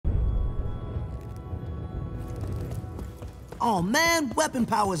Oh man, weapon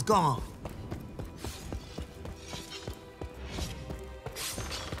power's gone.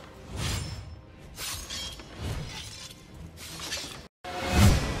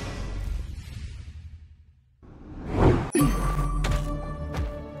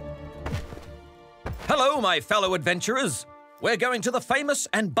 Hello, my fellow adventurers. We're going to the famous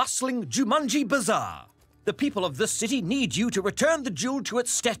and bustling Jumanji Bazaar. The people of this city need you to return the jewel to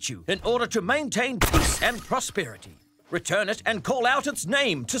its statue in order to maintain peace and prosperity. Return it and call out its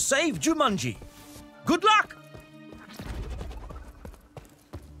name to save Jumanji. Good luck!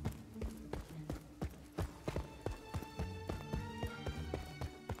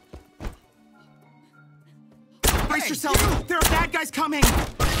 Brace yourself! There are bad guys coming!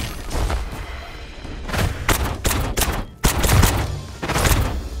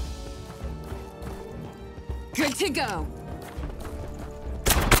 Good to go.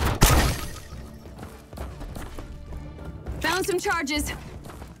 Found some charges.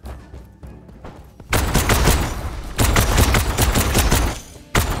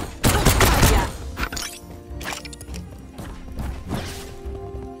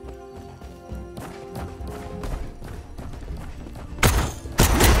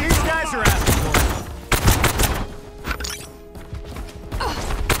 These guys are asking for it.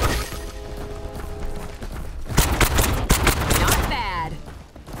 Not bad.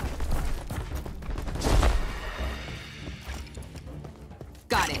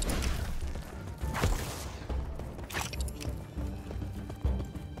 Got it.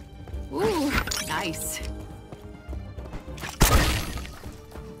 Ooh, nice.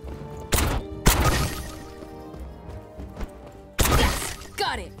 Yes,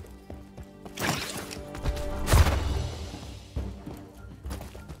 got it.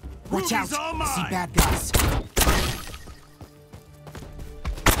 Watch out! Ruby's all mine. See bad guys.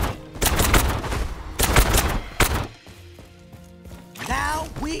 Now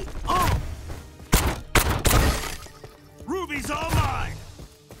we own! Ruby's all mine.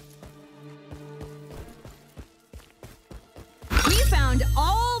 We found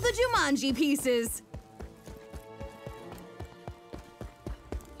all the Jumanji pieces.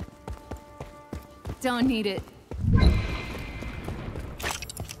 Don't need it.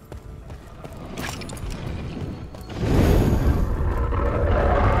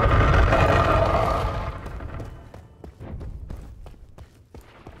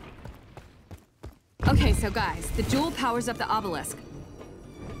 Okay, so guys, the jewel powers up the obelisk.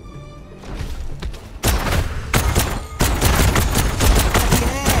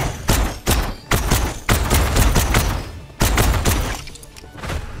 Yeah!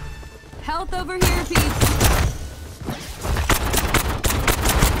 Health over here, peeps.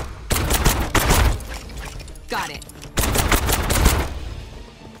 Got it.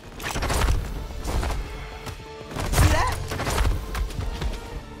 See that?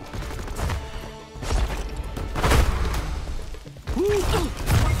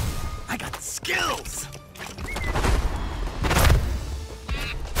 I got skills.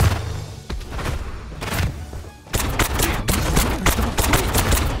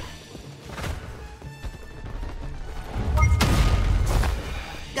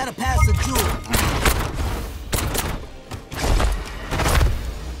 Gotta pass the jewel.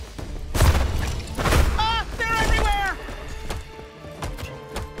 Ah! They're everywhere!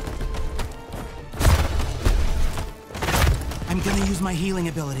 I'm gonna use my healing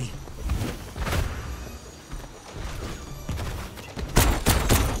ability.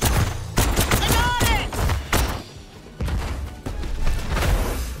 I got it!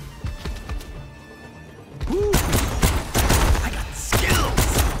 Woo. I got skills.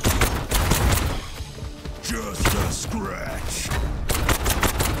 Just a scratch.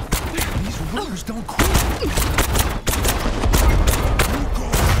 These runners don't quit.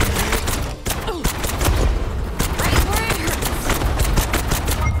 Right where it hurts.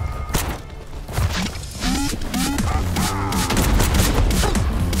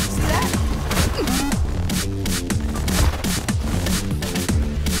 See that?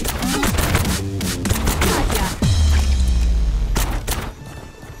 Gotcha.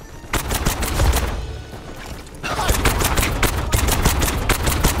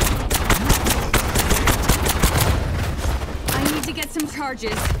 I need to get some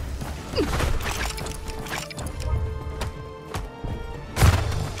charges.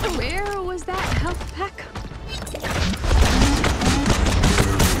 Where was that health pack?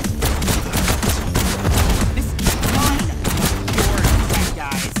 This is mine. Yours, bad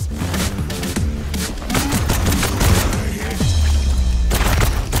guys.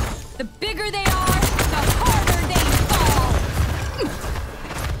 The bigger they are, the harder they fall.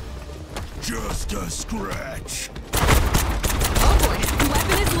 Just a scratch.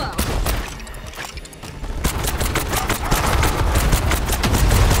 Weapon is low.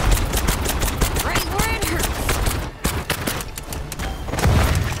 Right where it hurts.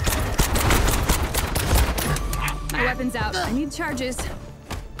 My weapon's out. I need charges.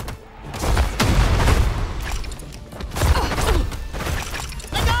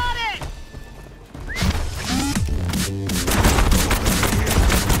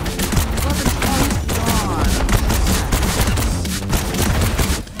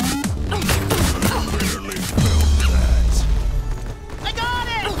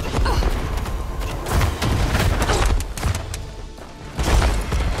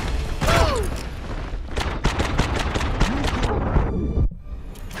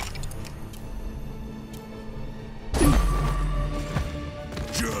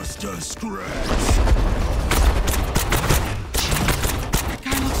 Just a scratch. That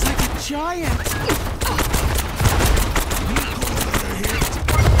guy looks like a giant.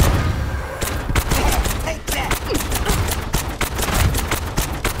 Take that.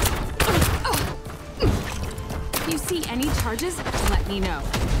 If you see any charges, let me know.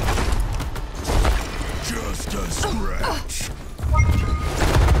 Just a scratch.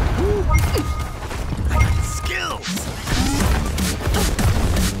 I got skills.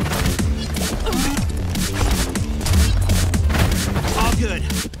 All good.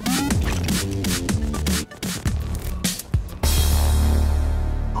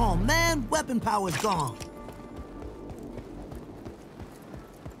 Oh man, weapon power's gone.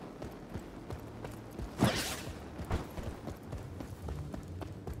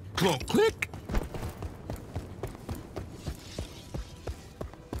 Clunk, click.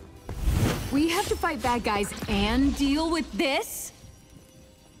 We have to fight bad guys and deal with this?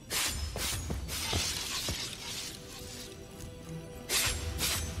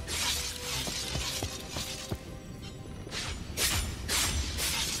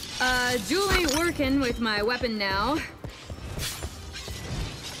 Jewel ain't working with my weapon now.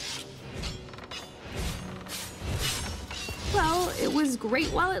 Well, it was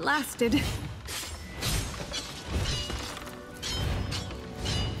great while it lasted.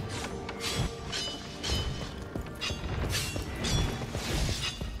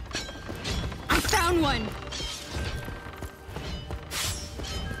 I found one!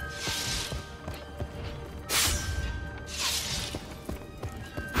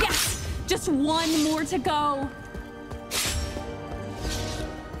 Yes! Just one more to go!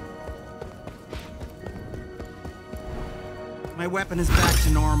 My weapon is back to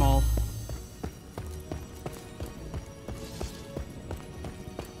normal.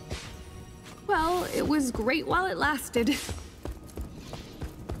 Well, it was great while it lasted.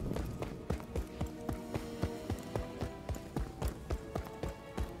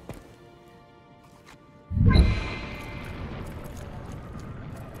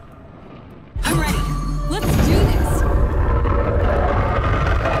 I'm ready. Let's do this.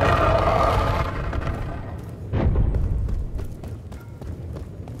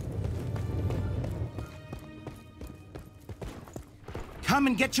 Come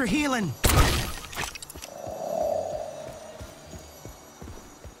and get your healing.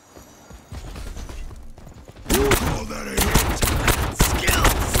 Call that a hit.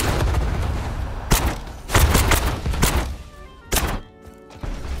 Skills.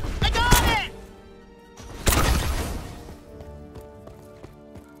 I got it.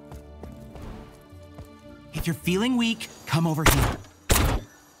 If you're feeling weak, come over here.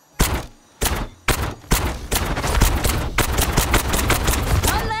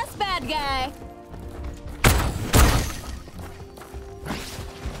 One less bad guy.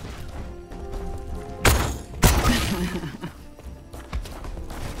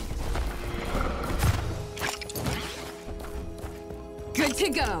 Good to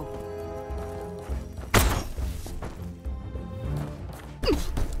go.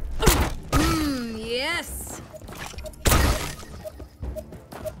 Yes.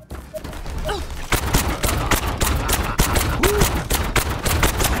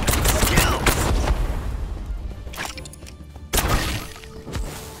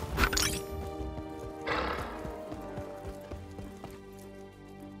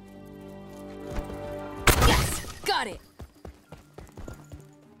 Yes, got it.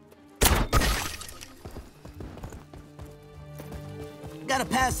 Gotta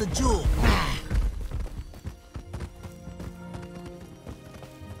pass the jewel.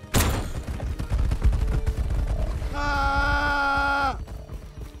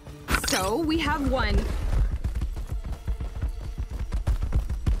 So, we have one.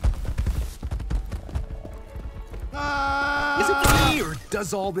 Is it me, or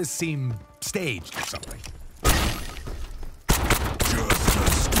does all this seem staged or something?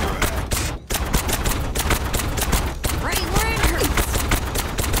 Right where it hurts.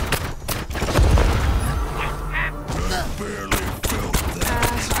 I barely felt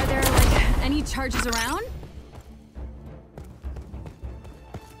that. Are there, like, any charges around?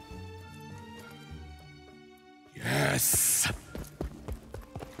 Yes.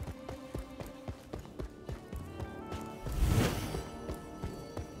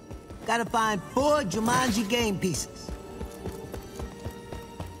 Gotta find 4 Jumanji game pieces.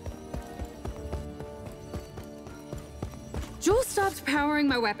 Jules stopped powering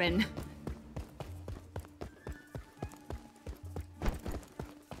my weapon.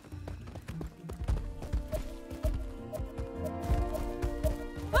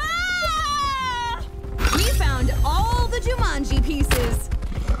 Ah! We found all the Jumanji pieces.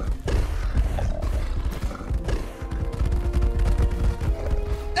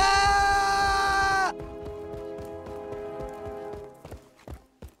 Ah!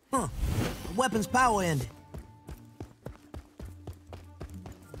 Huh. The weapon's power ended.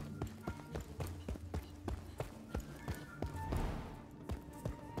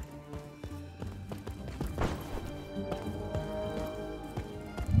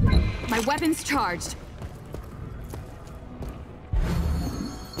 My weapon's charged.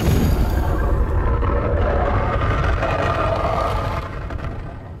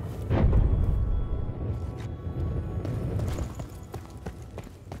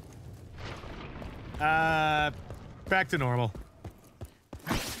 Back to normal.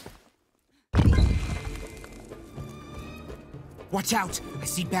 Watch out! I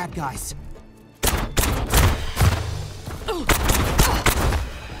see bad guys.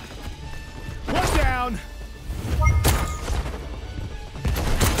 One down!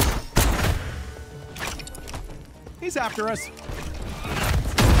 He's after us.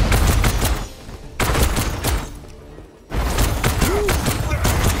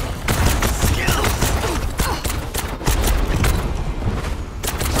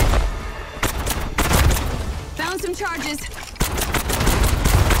 Found some charges.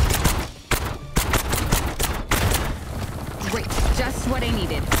 Great, just what I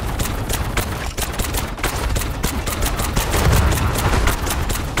needed.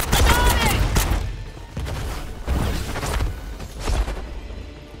 I got it!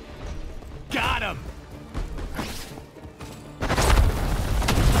 Got him!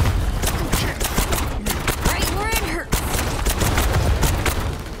 Right where it hurts.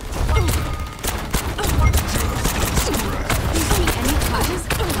 You see any touches?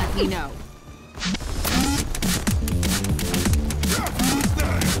 Let me know.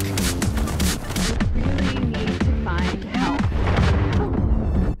 Really need to find help.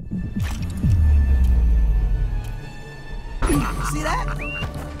 See that?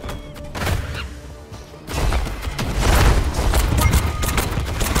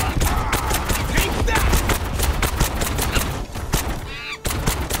 Take that!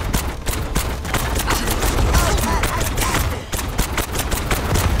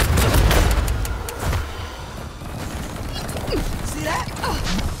 See that?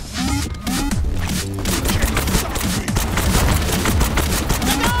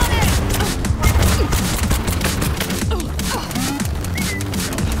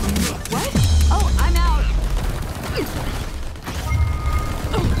 What? Oh, I'm out.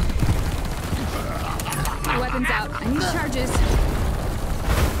 My weapon's out. I need charges.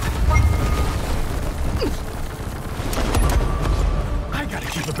 I gotta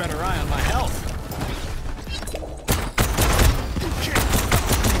keep a better eye on my health.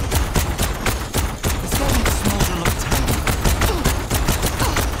 This guy makes Smolder look tiny.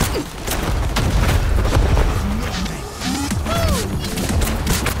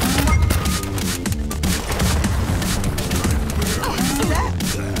 See that?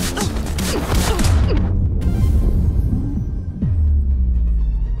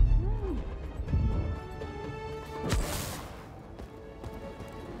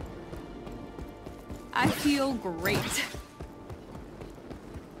 I feel great.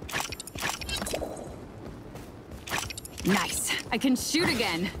 Nice. I can shoot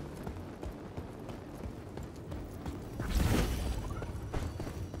again.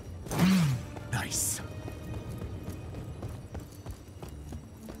 Nice.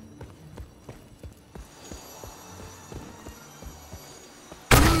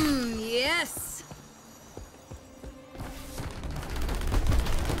 Yes.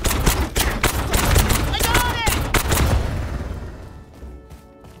 I got it.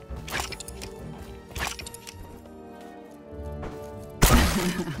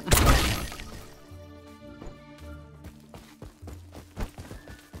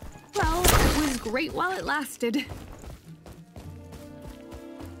 Well, it was great while it lasted.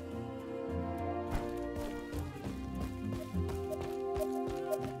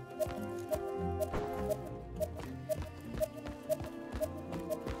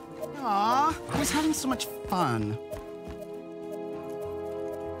 Aw, I was having so much fun.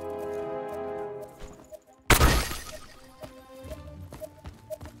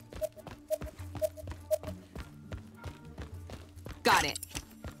 Got it.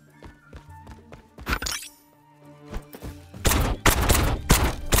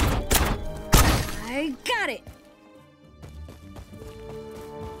 I got it.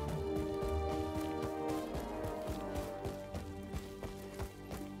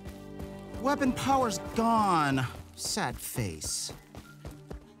 Weapon power's gone. Sad face.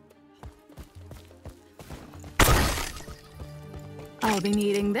 I'll be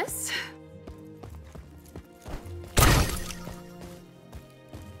needing this.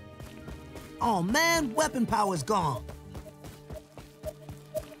 Oh man, weapon power's gone.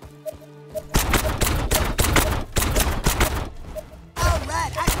 All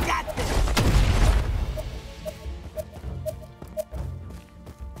right, I got this.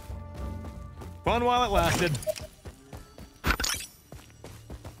 Fun while it lasted.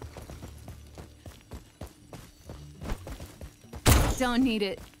 Don't need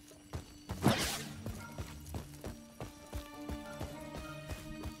it.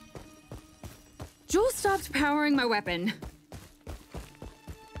 Jules stopped powering my weapon.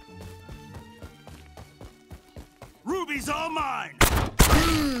 Ruby's all mine!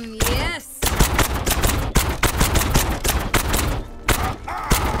 Yes!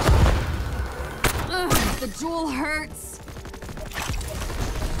 Ugh, the jewel hurts.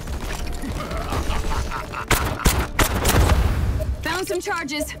 Found some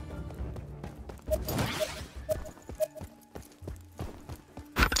charges.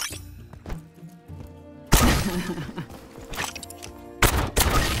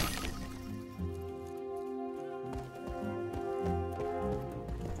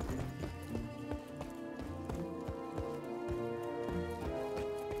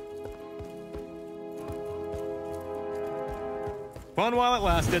 Fun while it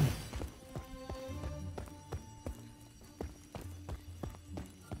lasted.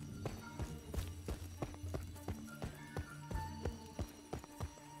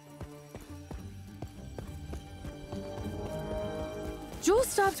 Jules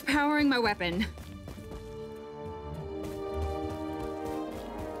stopped powering my weapon.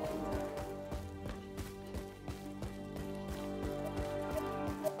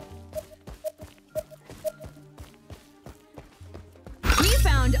 We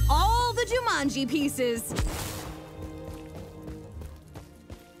found all the Jumanji pieces.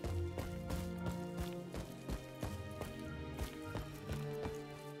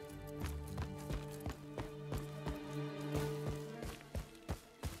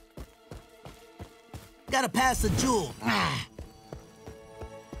 Gotta pass the jewel.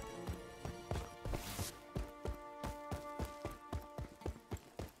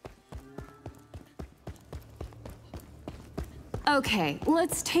 Okay,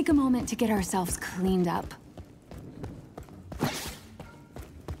 let's take a moment to get ourselves cleaned up.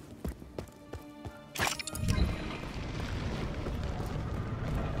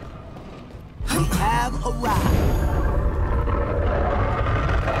 We have arrived.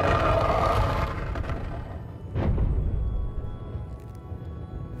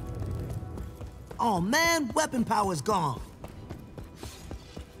 Oh man, weapon power's gone.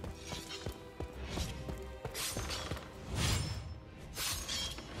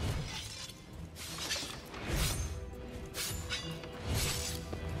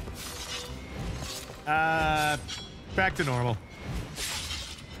 Back to normal.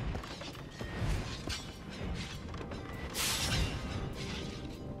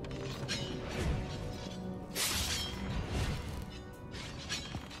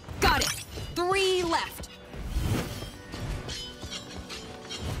 Got it. 3 left.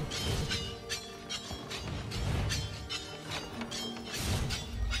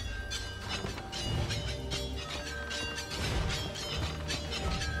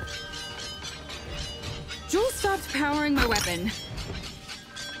 Jules stopped powering my weapon.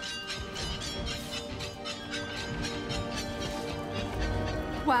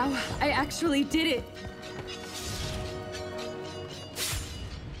 Wow, I actually did it.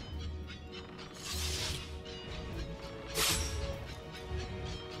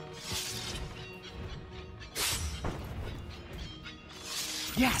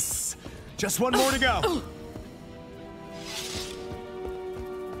 Yes! Just one more to go.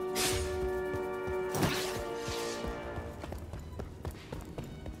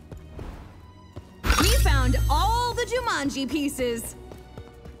 We found all the Jumanji pieces.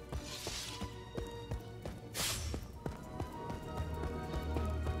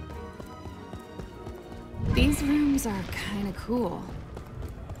 These rooms are kind of cool.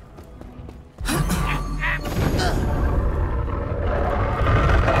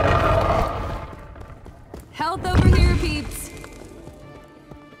 Health over here, peeps.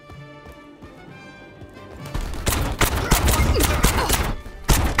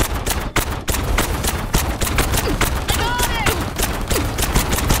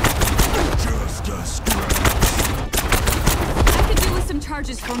 Just a scratch. I could do with some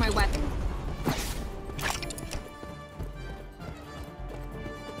charges for my weapon.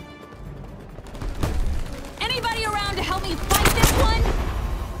 Anybody around to help me fight this one?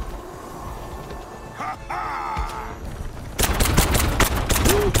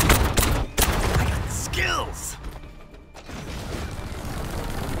 I got skills.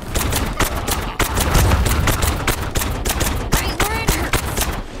 Right where it hurts.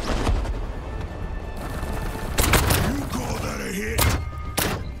 You call that a hit?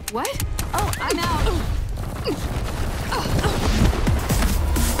 What? Oh, I'm out.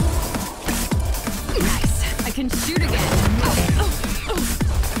 Nice. I can shoot again.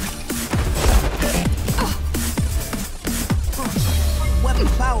 Weapon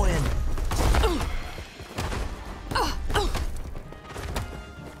power in.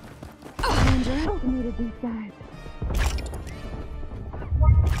 I underestimated these guys.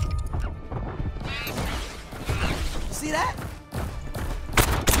 See that?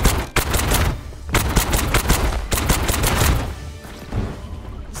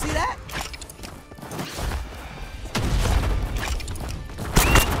 See that?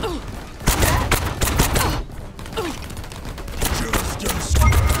 Just a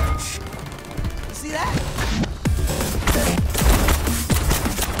scratch. See that?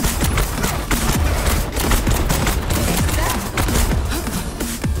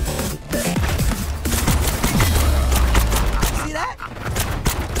 See that?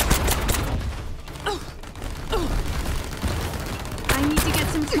 I need to get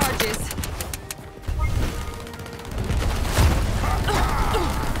some charges.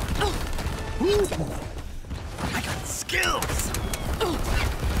 I got skills.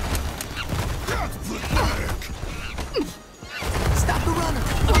 That's pathetic. Stop the runner.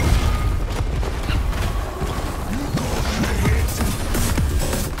 You call that a hit?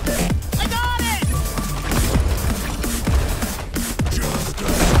 I got it! Just a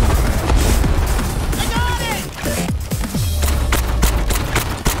scratch. I got it!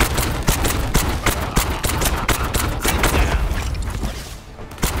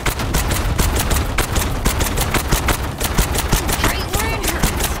 Right where it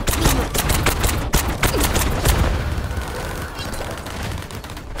hurts.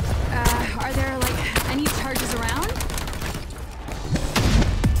 Are there, like, any charges around?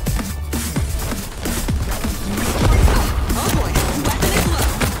 Oh boy, weapon is low.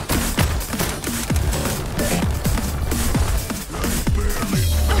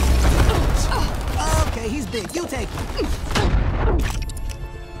 Okay, he's big. You take him.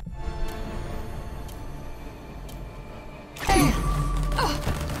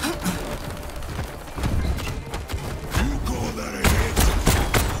 You call that a hit?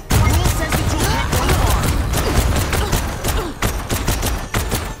 Rule says that you can't go far.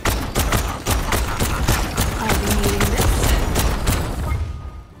 I'll be needing this.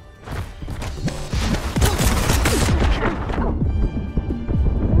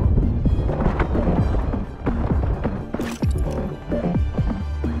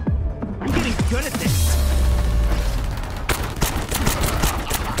 I'm getting good at this.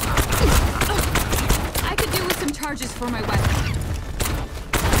 I could do with some charges for my weapon.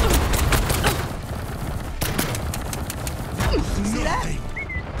 See that?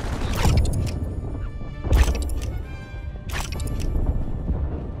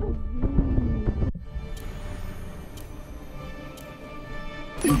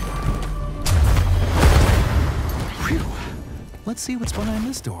 Phew. Let's see what's behind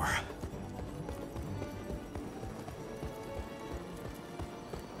this door.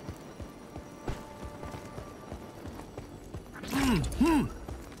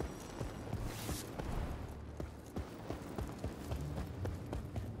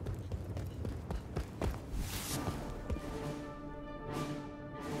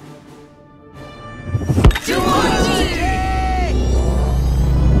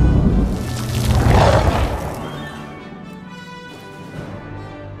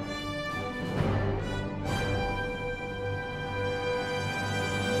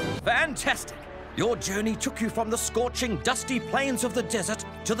 Fantastic! Your journey took you from the scorching, dusty plains of the desert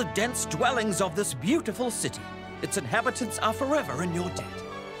to the dense dwellings of this beautiful city. Its inhabitants are forever in your debt.